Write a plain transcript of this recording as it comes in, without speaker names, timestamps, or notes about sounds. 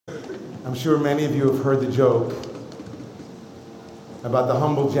I'm sure many of you have heard the joke about the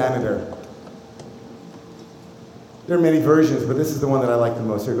humble janitor. There are many versions, but this is the one that I like the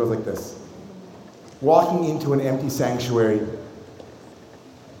most. Here it goes like this. Walking into an empty sanctuary,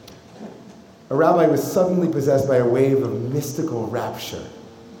 a rabbi was suddenly possessed by a wave of mystical rapture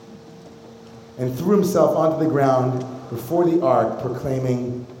and threw himself onto the ground before the ark,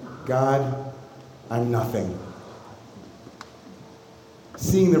 proclaiming, "God, I'm nothing."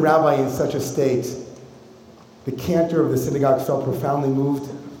 Seeing the rabbi in such a state, the cantor of the synagogue felt profoundly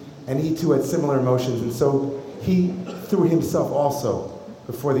moved, and he too had similar emotions, and so he threw himself also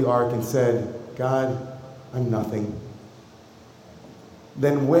before the ark and said, "God, I'm nothing."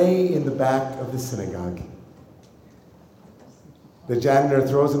 Then way in the back of the synagogue, the janitor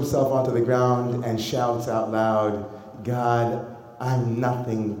throws himself onto the ground and shouts out loud, "God, I'm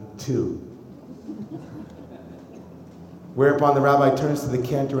nothing too." Whereupon the rabbi turns to the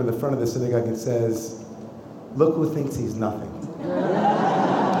cantor in the front of the synagogue and says, "Look who thinks he's nothing."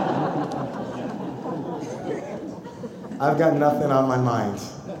 I've got nothing on my mind.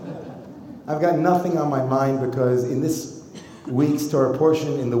 I've got nothing on my mind because in this week's Torah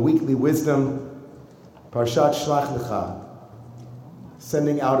portion, in the weekly wisdom, Parshat Shlach Lecha,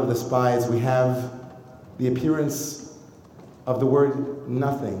 sending out of the spies, we have the appearance of the word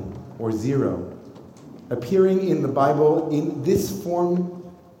nothing or zero, appearing in the Bible in this form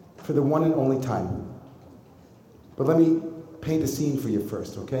for the one and only time. But let me paint a scene for you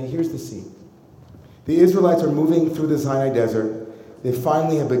first, okay? Here's the scene. The Israelites are moving through the Sinai Desert. They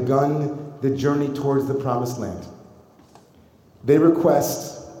finally have begun the journey towards the Promised Land. They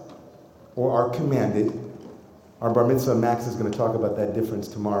request, or are commanded, our Bar Mitzvah Max is going to talk about that difference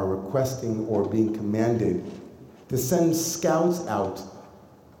tomorrow, requesting or being commanded to send scouts out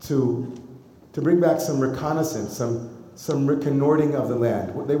to bring back some reconnaissance, some reconnoitering of the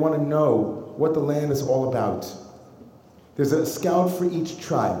land. They want to know what the land is all about. There's a scout for each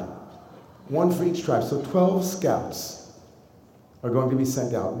tribe, one for each tribe. So 12 scouts are going to be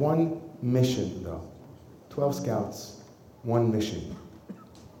sent out. One mission, though. 12 scouts, one mission.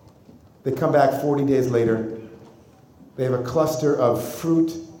 They come back 40 days later. They have a cluster of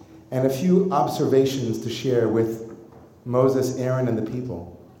fruit and a few observations to share with Moses, Aaron, and the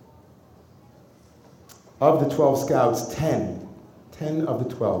people. Of the 12 scouts, 10 of the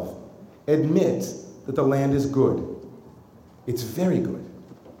 12 admit that the land is good. It's very good.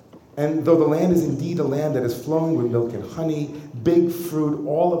 And though the land is indeed a land that is flowing with milk and honey, big fruit,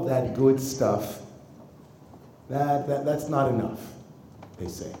 all of that good stuff, that's not enough, they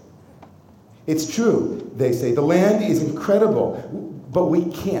say. It's true, they say. The land is incredible, but we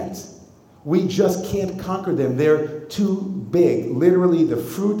can't. We just can't conquer them. They're too big. Literally, the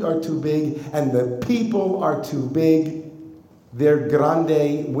fruit are too big, and the people are too big. They're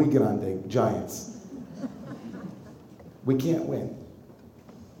muy grande, giants. We can't win.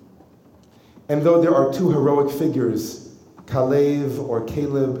 And though there are two heroic figures, Caleb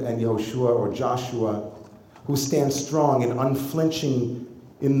and Yehoshua or Joshua, who stand strong and unflinching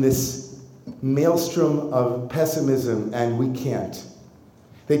in this maelstrom of pessimism, and we can't.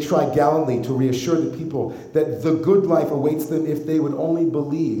 They try gallantly to reassure the people that the good life awaits them if they would only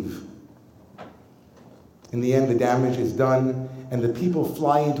believe. In the end, the damage is done, and the people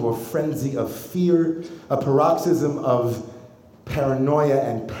fly into a frenzy of fear, a paroxysm of paranoia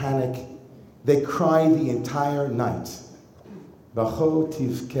and panic. They cry the entire night. Bacho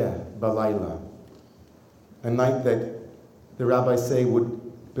tivkeh balayla. A night that the rabbis say would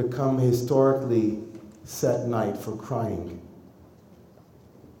become a historically set night for crying.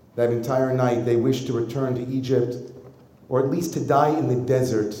 That entire night they wish to return to Egypt, or at least to die in the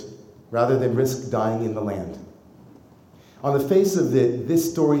desert, rather than risk dying in the land. On the face of it,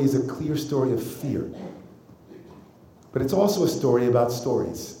 this story is a clear story of fear. But it's also a story about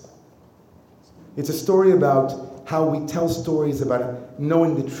stories. It's a story about how we tell stories about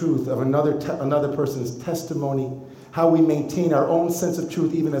knowing the truth of another person's testimony, how we maintain our own sense of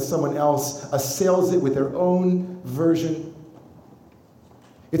truth even as someone else assails it with their own version.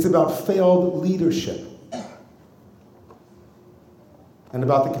 It's about failed leadership and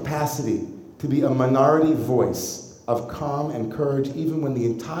about the capacity to be a minority voice of calm and courage even when the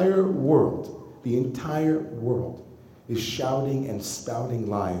entire world is shouting and spouting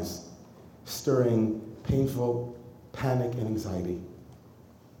lies, stirring painful panic and anxiety.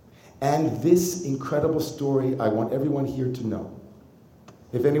 And this incredible story, I want everyone here to know.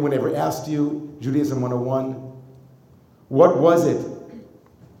 If anyone ever asked you, Judaism 101, what was it?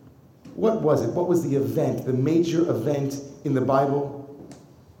 What was it? What was the event, the major event in the Bible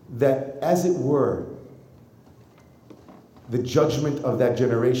that, as it were, the judgment of that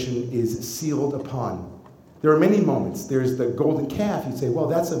generation is sealed upon. There are many moments. There's the golden calf. You'd say, well,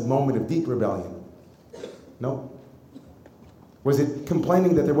 that's a moment of deep rebellion. No. Was it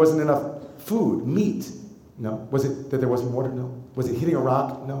complaining that there wasn't enough food, meat? No. Was it that there wasn't water? No. Was it hitting a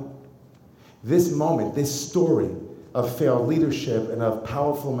rock? No. This moment, this story of failed leadership and of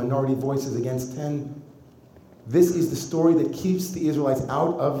powerful minority voices against 10, this is the story that keeps the Israelites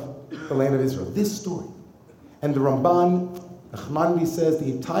out of the land of Israel. This story. And the Ramban, Nachmanides, says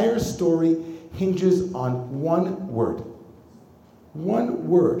the entire story hinges on one word. One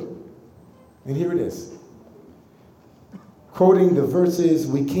word. And here it is. Quoting the verses,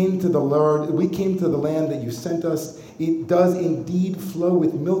 we came to the land that you sent us. It does indeed flow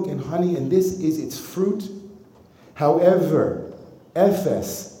with milk and honey, and this is its fruit. However,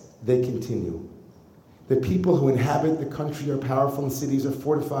 Ephes, they continue. The people who inhabit the country are powerful, and cities are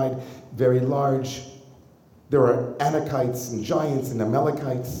fortified, very large. There are Anakites and giants and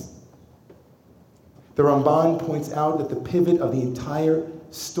Amalekites. The Ramban points out that the pivot of the entire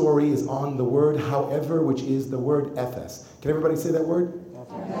story is on the word however, which is the word Ephes. Can everybody say that word?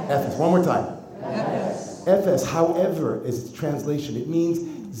 Ephes. One more time. Ephes, however, is its translation. It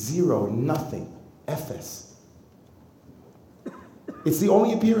means zero, nothing. Ephes. It's the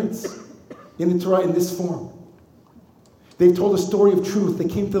only appearance in the Torah in this form. They've told a story of truth. They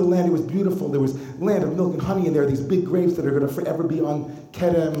came to the land. It was beautiful. There was land of milk and honey, and there are these big grapes that are going to forever be on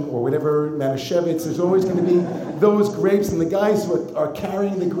Kedem or whatever, Manischewitz. There's always going to be those grapes, and the guys who are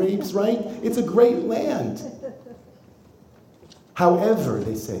carrying the grapes, right? It's a great land. However,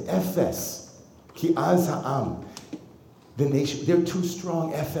 they say, Ephes, ki az ha'am, the nation, they're too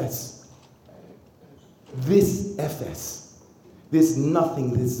strong, Ephes. This Ephes, this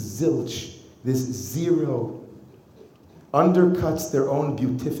nothing, this zilch, this zero, undercuts their own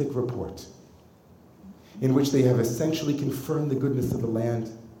beatific report, in which they have essentially confirmed the goodness of the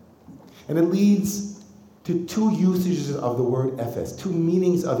land. And it leads to two usages of the word Ephes, two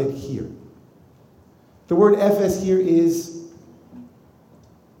meanings of it here. The word Ephes here it's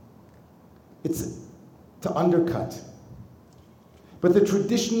to undercut. But the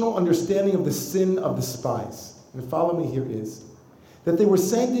traditional understanding of the sin of the spies, and follow me here, is that they were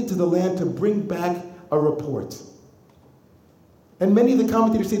sent into the land to bring back a report. And many of the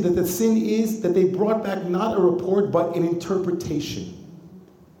commentators say that the sin is that they brought back not a report, but an interpretation.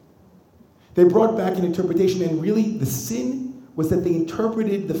 They brought back an interpretation, and really the sin was that they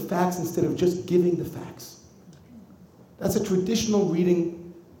interpreted the facts instead of just giving the facts. That's a traditional reading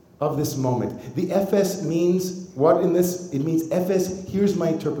of this moment. The Ephes means what in this? It means Ephes, here's my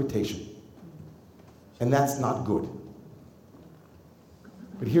interpretation. And that's not good.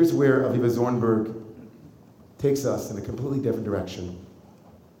 But here's where Aviva Zornberg takes us in a completely different direction.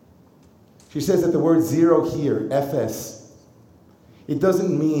 She says that the word zero here, Ephes, it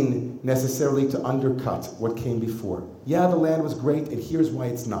doesn't mean necessarily to undercut what came before. Yeah, the land was great, and here's why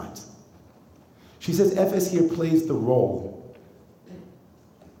it's not. She says Ephes here plays the role.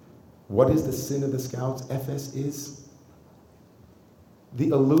 What is the sin of the scouts? Ephes is the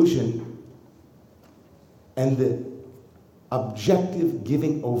illusion and the objective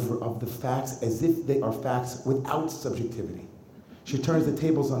giving over of the facts as if they are facts without subjectivity. She turns the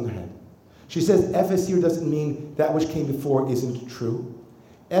tables on their head. She says Ephes here doesn't mean that which came before isn't true.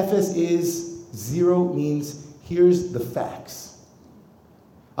 Ephes is zero, means here's the facts.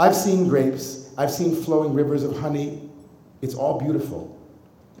 I've seen grapes. I've seen flowing rivers of honey. It's all beautiful.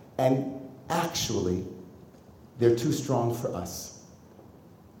 And actually, they're too strong for us.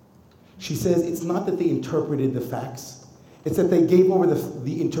 She says it's not that they interpreted the facts. It's that they gave over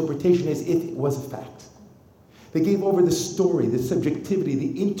the interpretation as if it was a fact. They gave over the story, the subjectivity,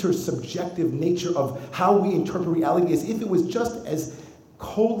 the intersubjective nature of how we interpret reality as if it was just as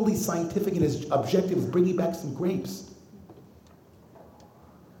coldly scientific and as objective as bringing back some grapes.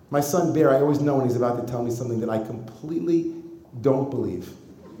 My son Bear, I always know when he's about to tell me something that I completely don't believe.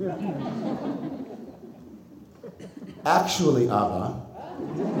 Actually, Abba,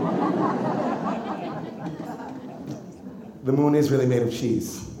 the moon is really made of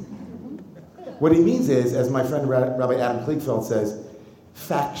cheese. What he means is, as my friend Rabbi Adam Kliegfeld says,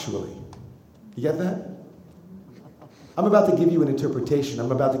 factually. You get that? I'm about to give you an interpretation.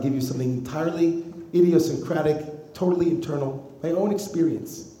 I'm about to give you something entirely idiosyncratic, totally internal, my own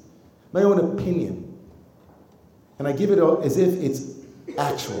experience, my own opinion. And I give it as if it's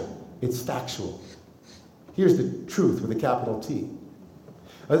actual, it's factual. Here's the truth with a capital T.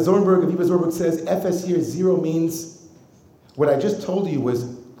 Aviva Zornberg says, Ephes here, zero, means what I just told you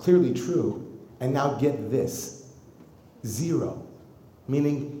was clearly true, and now get this, zero.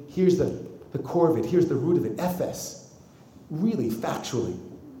 Meaning, here's the core of it, here's the root of it, Ephes. really, factually.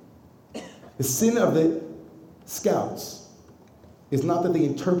 The sin of the scouts is not that they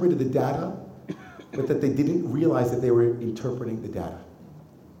interpreted the data, but that they didn't realize that they were interpreting the data.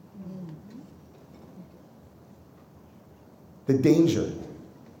 The danger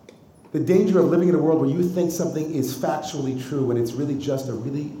of living in a world where you think something is factually true when it's really just a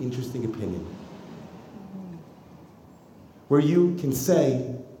really interesting opinion. Where you can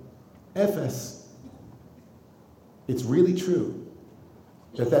say, Efes, it's really true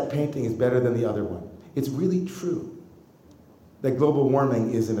that painting is better than the other one. It's really true that global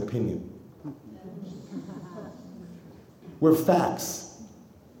warming is an opinion. Where facts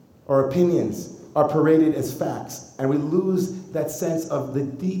or opinions are paraded as facts, and we lose that sense of the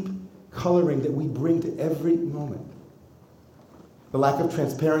deep coloring that we bring to every moment. The lack of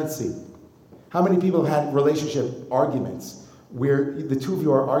transparency. How many people have had relationship arguments where the two of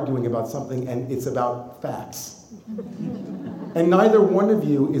you are arguing about something and it's about facts? And neither one of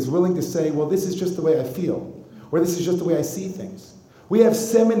you is willing to say, well, this is just the way I feel, or this is just the way I see things. We have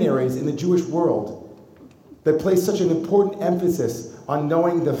seminaries in the Jewish world that place such an important emphasis on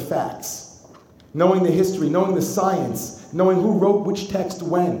knowing the facts, knowing the history, knowing the science, knowing who wrote which text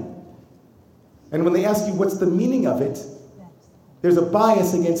when. And when they ask you what's the meaning of it, there's a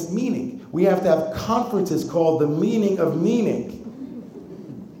bias against meaning. We have to have conferences called the meaning of meaning.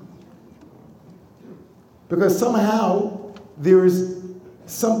 Because somehow there's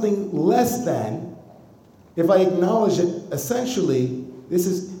something less than, if I acknowledge it, essentially, this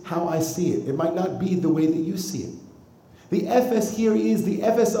is how I see it. It might not be the way that you see it. The Efes here is the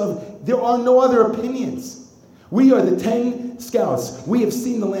Efes of, there are no other opinions. We are the 10 scouts. We have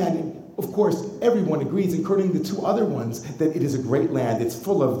seen the land. And of course, everyone agrees, including the two other ones, that it is a great land. It's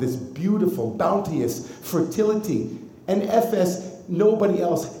full of this beautiful, bounteous fertility. And Efes, nobody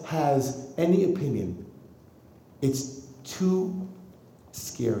else has any opinion. It's too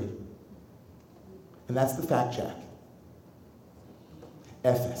scary. And that's the fact check.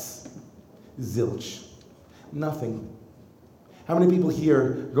 Efes. Zilch. Nothing. How many people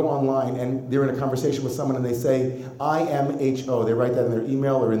here go online and they're in a conversation with someone and they say, I am HO. They write that in their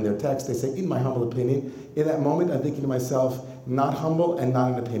email or in their text. They say, in my humble opinion. In that moment, I'm thinking to myself, not humble and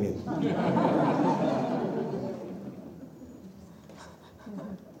not an opinion.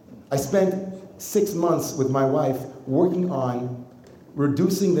 I spent 6 months with my wife working on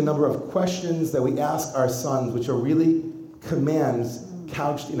reducing the number of questions that we ask our sons, which are really commands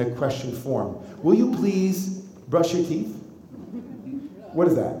couched in a question form. Will you please brush your teeth? What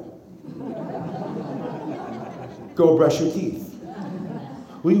is that? Go brush your teeth.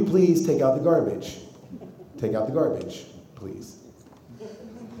 Will you please take out the garbage? Take out the garbage, please.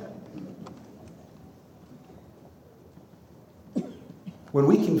 When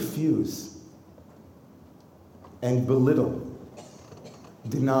we confuse and belittle,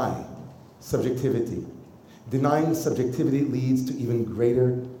 deny subjectivity, denying subjectivity leads to even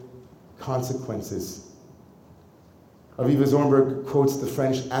greater consequences. Aviva Zornberg quotes the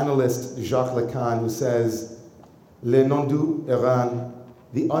French analyst Jacques Lacan, who says, "Le non-du errant,"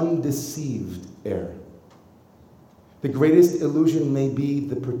 the undeceived err. The greatest illusion may be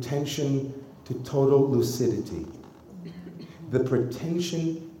the pretension to total lucidity. The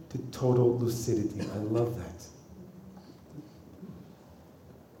pretension to total lucidity. I love that.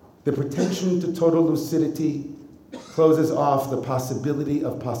 The pretension to total lucidity closes off the possibility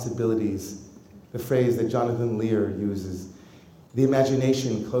of possibilities. The phrase that Jonathan Lear uses. The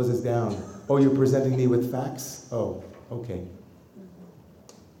imagination closes down. Oh, you're presenting me with facts? Oh, okay.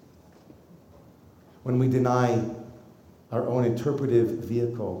 When we deny our own interpretive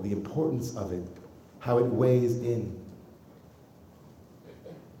vehicle, the importance of it, how it weighs in,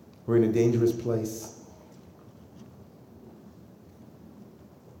 we're in a dangerous place.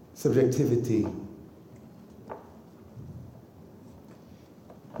 Subjectivity,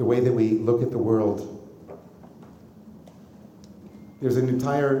 the way that we look at the world. There's an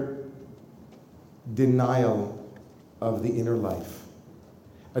entire denial of the inner life,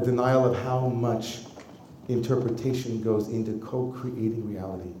 a denial of how much interpretation goes into co-creating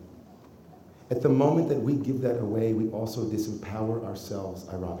reality. At the moment that we give that away, we also disempower ourselves,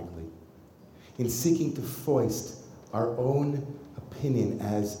 ironically, in seeking to foist our own opinion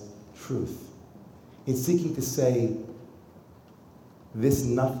as truth, in seeking to say, this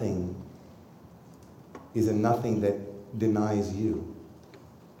nothing is a nothing that denies you.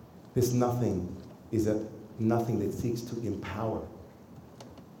 This nothing is a nothing that seeks to empower.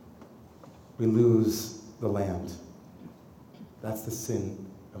 We lose the land. That's the sin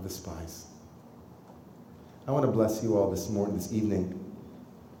of the spies. I want to bless you all this evening,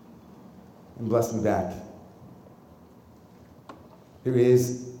 and bless me back. There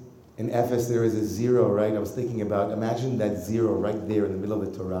is an Ephes, there is a zero, right? I was thinking about, imagine that zero right there in the middle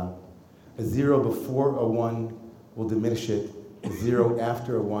of the Torah. A zero before a one will diminish it. A zero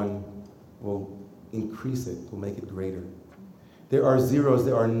after a one will increase it, will make it greater. There are zeros,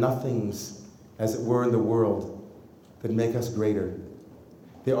 there are nothings, as it were, in the world that make us greater.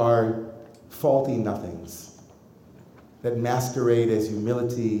 There are faulty nothings that masquerade as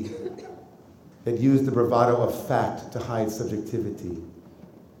humility, that use the bravado of fact to hide subjectivity.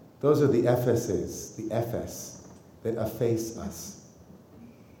 Those are the Epheses, the Ephes, that efface us.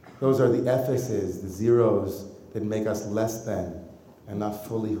 Those are the Epheses, the zeros that make us less than and not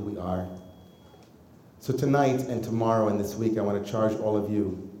fully who we are. So tonight and tomorrow and this week, I want to charge all of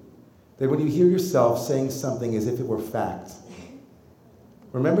you that when you hear yourself saying something as if it were fact,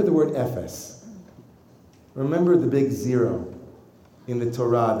 remember the word Ephes. Remember the big zero in the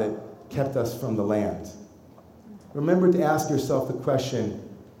Torah that kept us from the land. Remember to ask yourself the question,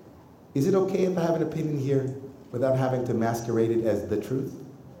 is it okay if I have an opinion here without having to masquerade it as the truth?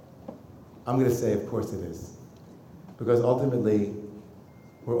 I'm going to say, of course it is. Because ultimately,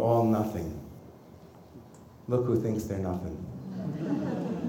 we're all nothing. Look who thinks they're nothing.